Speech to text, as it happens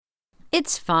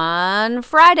It's Fun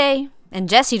Friday, and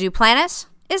Jesse Duplantis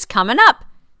is coming up.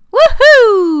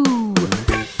 Woohoo!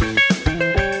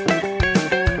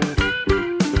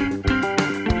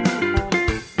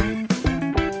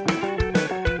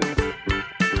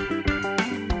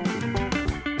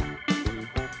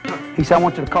 He said, I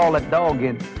want you to call that dog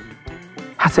in.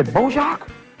 I said, Bojack?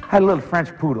 I had a little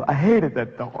French poodle. I hated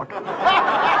that dog.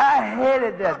 I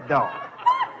hated that dog.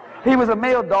 He was a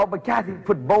male dog, but Kathy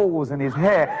put bows in his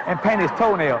hair and painted his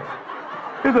toenails.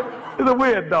 He's a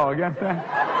weird dog, you understand?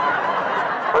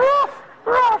 Ruff,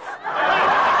 ruff.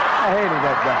 I hated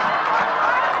that dog.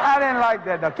 I didn't like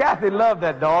that dog. Kathy loved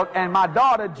that dog, and my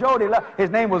daughter, Jody,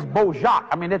 his name was Bojack.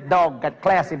 I mean, this dog got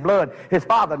classy blood. His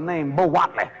father named Bo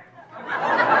Watley.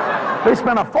 They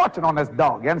spent a fortune on this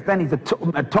dog. You understand? He's a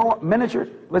tall miniature.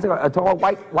 What's it called? A tall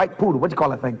white poodle. What do you call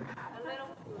that thing?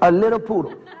 A little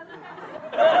poodle.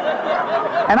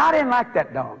 And I didn't like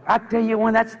that dog. I tell you,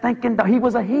 when that stinking dog, he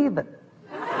was a heathen.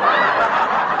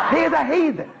 He is a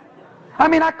heathen. I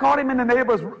mean, I caught him in the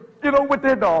neighbors, with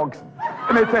their dogs.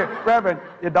 And they say, Reverend,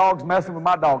 your dog's messing with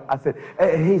my dog. I said,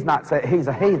 he's not, he's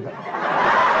a heathen.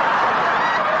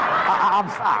 I'm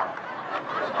sorry.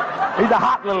 He's a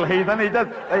hot little heathen.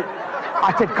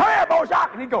 I said, come here,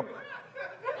 Bojack. And he'd go.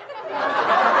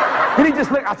 And he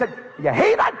just looked. I said, you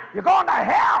heathen? You're going to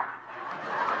hell.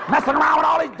 Messing around with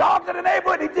all these dogs in the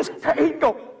neighborhood. He'd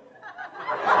go.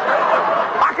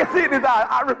 I could see it in his eyes.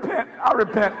 I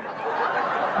repent.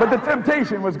 But the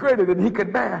temptation was greater than he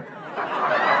could bear.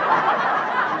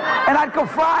 And I'd go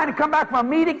flying and come back from a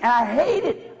meeting, and I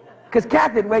hated it. Because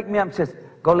Kathy would wake me up and says,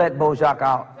 go let Bojack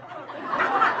out.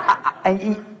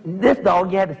 This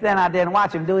dog, you had to stand out there and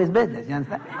watch him do his business, you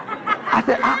understand? I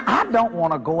said, I don't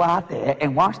want to go out there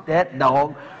and watch that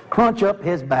dog crunch up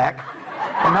his back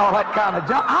and all that kind of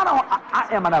junk. I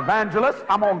am an evangelist.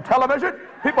 I'm on television.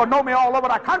 People know me all over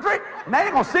the country, and they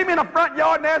ain't going to see me in the front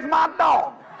yard, and there's my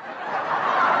dog.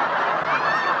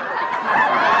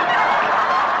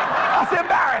 That's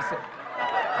embarrassing.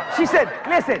 She said,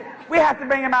 listen, we have to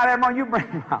bring him out every morning. You bring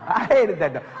him out. I hated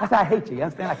that dog. I said, I hate you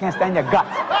understand? I can't stand your guts.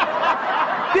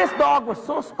 This dog was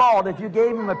so spoiled, if you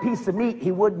gave him a piece of meat,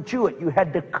 he wouldn't chew it. You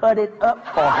had to cut it up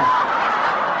for him.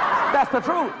 That's the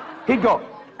truth.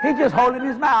 He'd just hold it in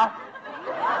his mouth.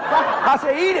 I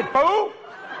said, eat it, fool.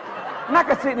 And I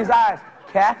could see it in his eyes.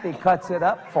 Kathy cuts it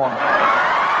up for him.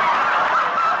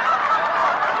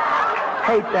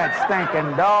 Hate that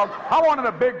stinking dog. I wanted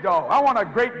a big dog. I want a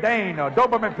Great Dane, a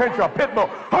Doberman Pinscher, a Pit Bull.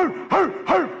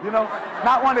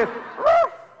 Not one of this.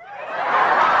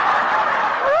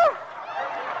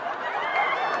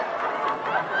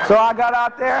 So I got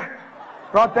out there,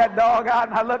 brought that dog out,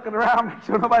 and I looking around, make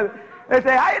sure nobody. They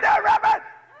say, how you doing, Reverend?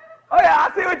 Oh yeah,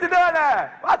 I see what you're doing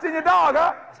there. Watching your dog,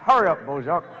 huh? Hurry up,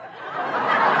 Bojack.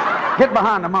 Get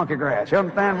behind the monkey grass. You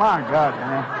understand? My God,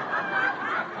 man.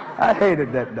 I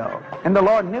hated that dog. And the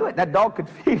Lord knew it. That dog could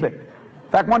feel it. In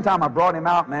fact, one time I brought him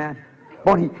out, man.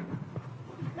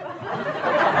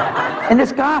 And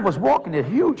this guy was walking a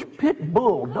huge pit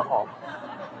bull dog.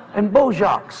 And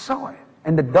Bojack saw it.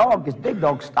 And the dog, this big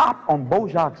dog, stopped on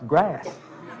Bojack's grass.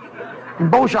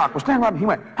 And Bojack was standing right, and he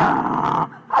went, ah.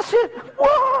 I said,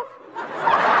 what?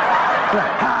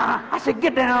 I said,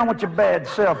 get down with your bad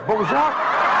self, Bojack.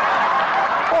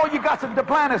 Oh, you got some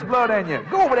Duplantis blood in you.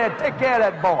 Go over there and take care of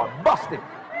that boy. Bust him.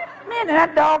 Man, and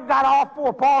that dog got all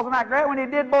four paws on that grass. When he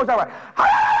did, Bojack went,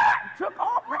 ah! Took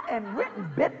off and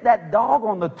bit that dog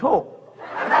on the toe.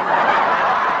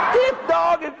 This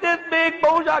dog is this big,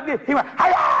 Bojack. He went,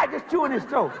 hi-ya, just chewing his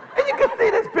toe. And you can see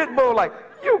this pit bull like,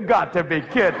 you got to be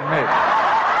kidding me.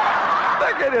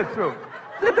 Look at this fool.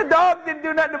 If the dog didn't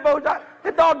do nothing to Bojack,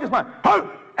 the dog just went, huh,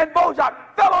 and Bojack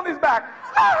fell on his back.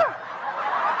 Ah,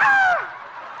 ah,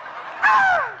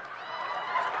 ah,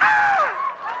 ah,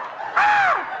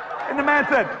 ah. And the man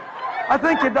said, I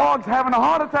think your dog's having a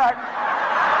heart attack.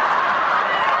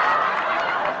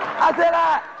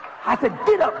 I said,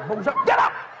 get up, Bojack, get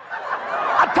up.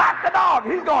 Attack the dog.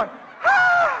 He's going,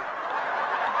 ah.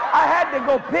 I had to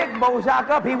go pick Bojack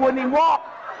up. He wouldn't even walk.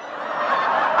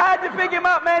 I had to pick him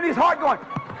up, man. His heart going.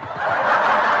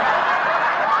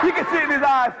 You can see it in his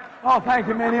eyes. Oh, thank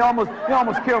you, man. He almost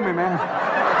killed me, man.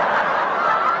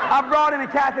 I brought him, and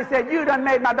Kathy said, you done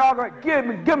made my dog right. Give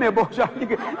me a Bojack.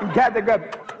 And Kathy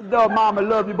grabbed, oh, Mama,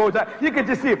 love you, Bojack. You can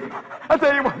just see him. I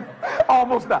tell you what,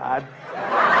 almost died.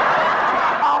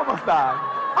 Almost died.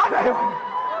 I tell you what.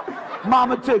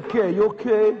 Mama, take care. You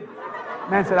okay?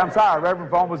 Man said, I'm sorry, Reverend,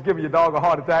 for almost giving your dog a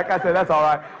heart attack. I said, that's all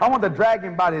right. I want to drag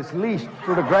him by his leash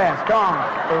through the grass. Come on. Ah!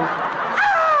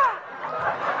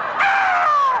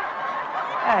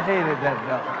 Ah! I hated that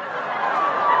dog.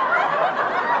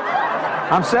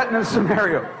 I'm setting a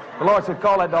scenario. The Lord said,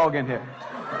 call that dog in here.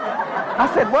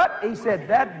 I said, what? He said,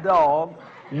 that dog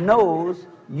knows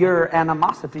your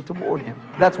animosity toward him.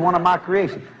 That's one of my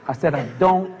creations. I said, I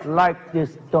don't like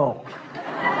this dog.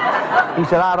 He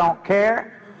said, I don't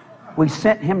care. We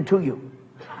sent him to you.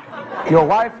 Your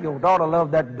wife, your daughter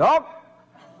love that dog.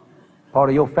 Part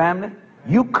of your family.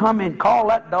 You come and call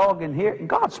that dog in here. And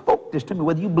God spoke this to me,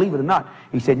 whether you believe it or not.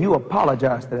 He said, you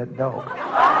apologize to that dog.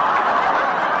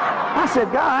 I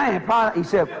said, God, I ain't apologize. He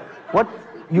said, what?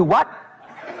 You what?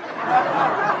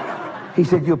 He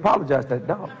said, you apologize to that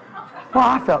dog. Well,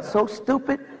 I felt so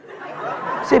stupid.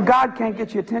 See, if God can't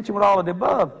get your attention with all of the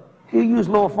above, he'll use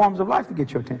lower forms of life to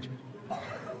get your attention.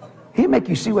 He'll make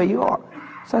you see where you are.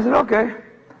 So I said, okay.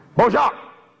 Bojack.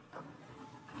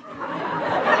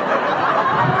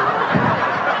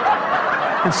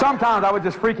 And sometimes I would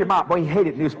just freak him out. Boy, he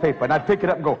hated newspaper. And I'd pick it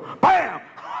up and go, bam!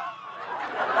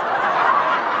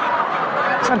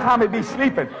 Sometimes he'd be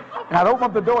sleeping. And I'd open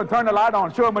up the door and turn the light on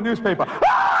and show him a newspaper.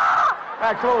 Ah!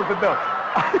 I closed the door.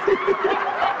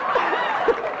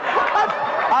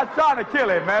 I was trying to kill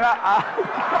him, man. I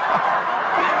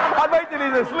make that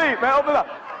he's asleep, man. Open it up.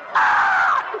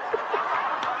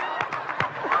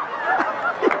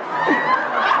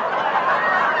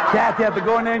 Kathy had to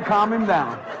go in there and calm him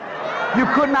down. You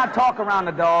could not talk around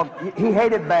the dog. He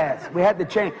hated baths. We had to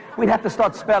change. We'd have to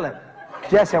start spelling.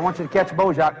 Jesse, I want you to catch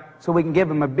Bojack so we can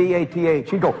give him a B-A-T-H.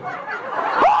 He'd go,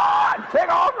 ah! Take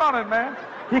off running, man.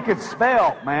 He could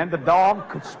spell, man. The dog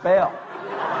could spell.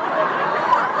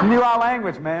 He knew our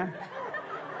language, man.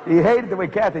 He hated the way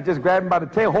Kathy just grabbed him by the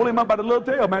tail, hold him up by the little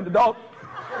tail, man. The dog,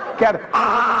 Kathy,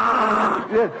 ah!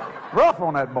 Rough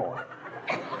on that boy.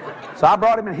 So I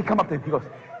brought him in. He come up there. He goes,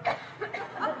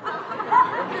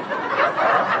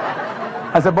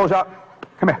 I said, Bojack,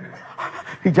 come here.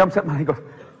 He jumps up and he goes,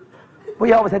 well,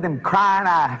 you always had them crying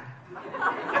eyes.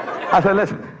 I said,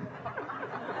 listen.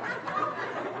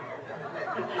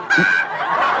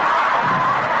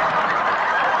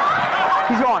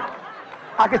 He's going.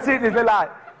 I could see it in his little eye.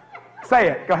 Say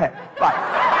it. Go ahead. Right.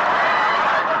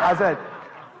 I said,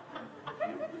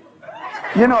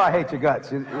 you know I hate your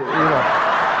guts. You know.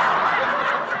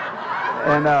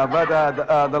 And but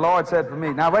the Lord said for me,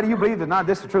 now whether you believe it or not,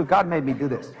 this is the truth. God made me do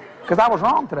this. Because I was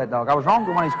wrong to that dog. I was wrong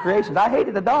to one of his creations. I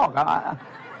hated the dog.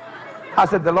 I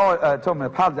said, the Lord told me to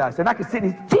apologize. And I could see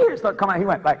his tears start coming out. He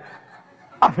went like,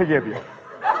 I forgive you.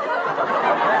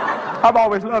 I've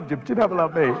always loved you, but you never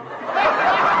loved me.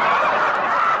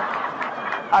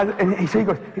 And he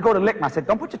goes, he go to lick me. I said,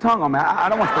 don't put your tongue on me. I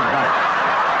don't want you to put your tongue.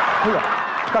 He goes,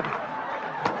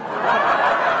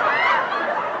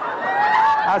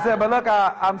 I said, but look,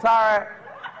 I'm sorry.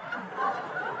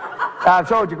 I've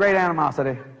showed you great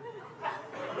animosity.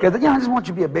 Because, I just want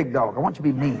you to be a big dog. I want you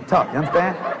to be mean, tough, you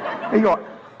understand? And you go,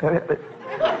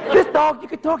 this dog, you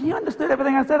could talk, he understood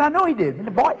everything I said. I know he did. And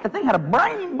the thing had a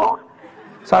brain, boy.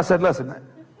 So I said, listen,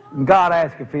 God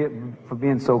asked you for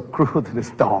being so cruel to this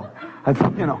dog. I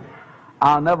said,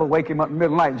 I'll never wake him up in the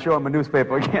middle of the night and show him a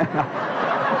newspaper again.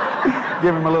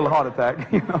 Give him a little heart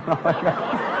attack,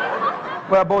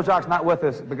 Well, Bojack's not with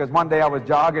us because one day I was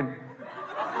jogging.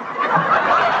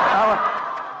 I went,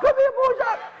 come here,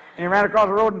 Bojack. And he ran across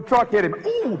the road and the truck hit him.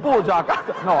 Ooh, Bojack.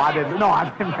 No, I didn't. No, I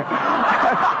didn't.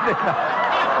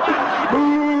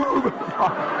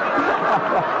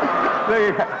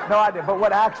 No, I didn't. But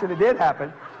what actually did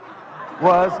happen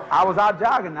was I was out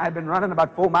jogging. I had been running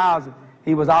about 4 miles.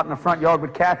 He was out in the front yard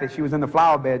with Kathy. She was in the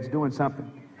flower beds doing something.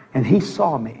 And he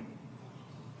saw me.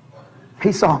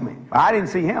 He saw me. I didn't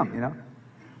see him,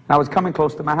 I was coming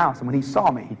close to my house, and when he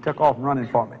saw me, he took off running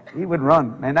for me. He would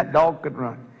run. Man, that dog could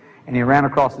run. And he ran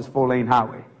across this 4-lane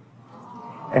highway.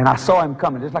 And I saw him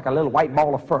coming, just like a little white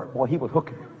ball of fur. Boy, he was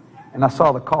hooking. And I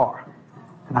saw the car.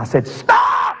 And I said,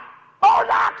 stop!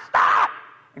 Bojack, stop!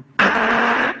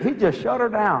 And he just shut her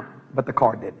down. But the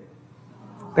car didn't.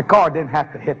 The car didn't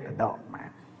have to hit the dog,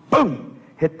 man. Boom!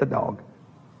 Hit the dog.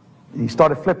 He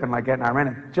started flipping like that, and I ran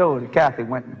at Joe, and Kathy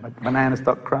went, but Banana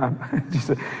started crying. She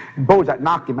said, Bojack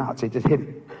knocked him out, so he just hit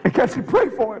him. And Kathy said, pray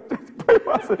for him. Pray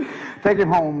for him. I said, take him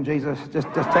home, Jesus. Just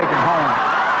take him home.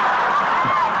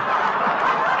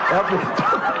 Help me.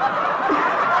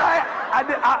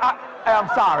 I'm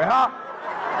sorry, huh?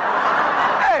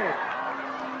 Hey,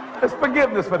 there's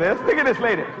forgiveness for this. Look at this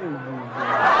lady.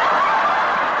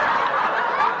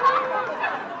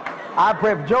 I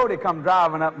pray for Jody come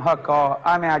driving up in her car.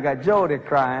 I got Jody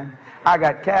crying. I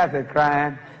got Kathy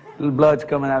crying. Little blood's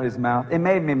coming out of his mouth. It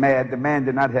made me mad. The man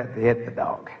did not have to hit the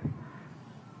dog.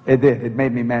 It did. It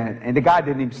made me mad. And the guy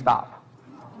didn't even stop.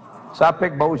 So I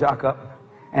picked Bojack up,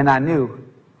 and I knew.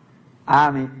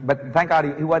 But thank God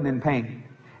he wasn't in pain.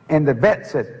 And the vet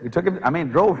said, we took him,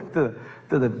 drove him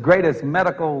to the greatest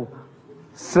medical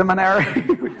seminary,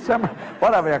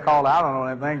 whatever they're called, I don't know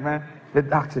anything, man. The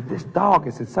doctor said, this dog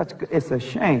is it's a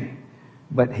shame.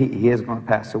 But he is going to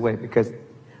pass away because,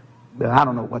 I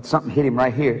don't know what, something hit him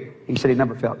right here. He said he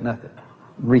never felt nothing.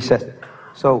 Recessed it.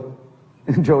 So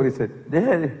Jody said,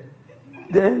 Daddy,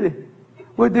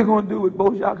 what they going to do with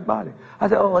Bo Jacques' body? I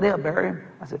said, oh, they'll bury him.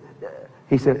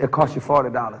 He said, it'll cost you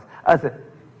 $40. I said,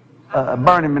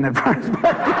 burn him in the furnace.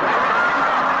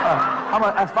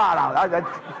 That's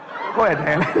 $5. Go ahead,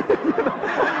 Dan.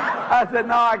 I said,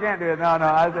 no, I can't do it. No.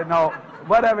 I said, no.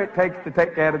 Whatever it takes to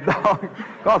take care of the dog.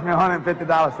 Cost me $150.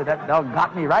 I said, that dog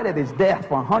got me right at his death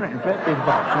for $150.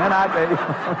 Man, I tell you.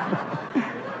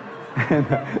 And,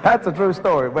 that's a true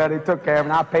story. Well, they took care of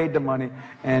him, and I paid the money,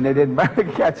 and they didn't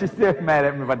catch. He's still mad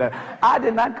at me about that. I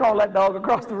did not call that dog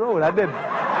across the road. I didn't.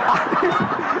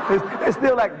 It's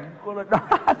still like,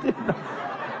 I didn't know.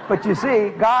 But you see,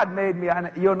 God made me,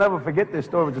 you'll never forget this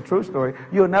story. It's a true story.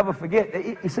 You'll never forget.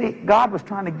 You see, God was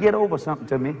trying to get over something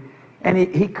to me, and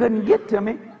he couldn't get to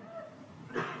me.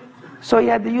 So he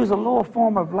had to use a lower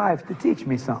form of life to teach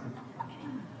me something.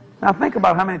 Now think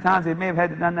about how many times he may have had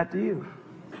to done that to you.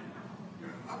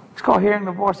 It's called hearing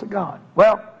the voice of God.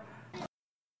 Well,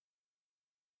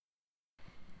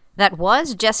 that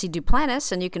was Jesse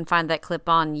Duplantis, and you can find that clip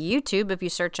on YouTube if you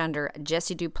search under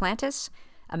Jesse Duplantis,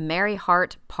 A Merry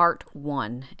Heart Part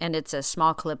 1. And it's a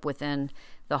small clip within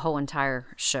the whole entire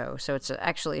show. So it's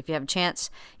actually, if you have a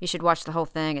chance, you should watch the whole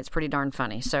thing. It's pretty darn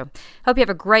funny. So hope you have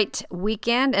a great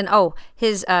weekend. And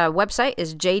his website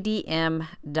is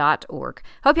jdm.org.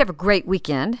 Hope you have a great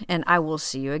weekend, and I will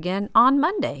see you again on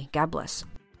Monday. God bless.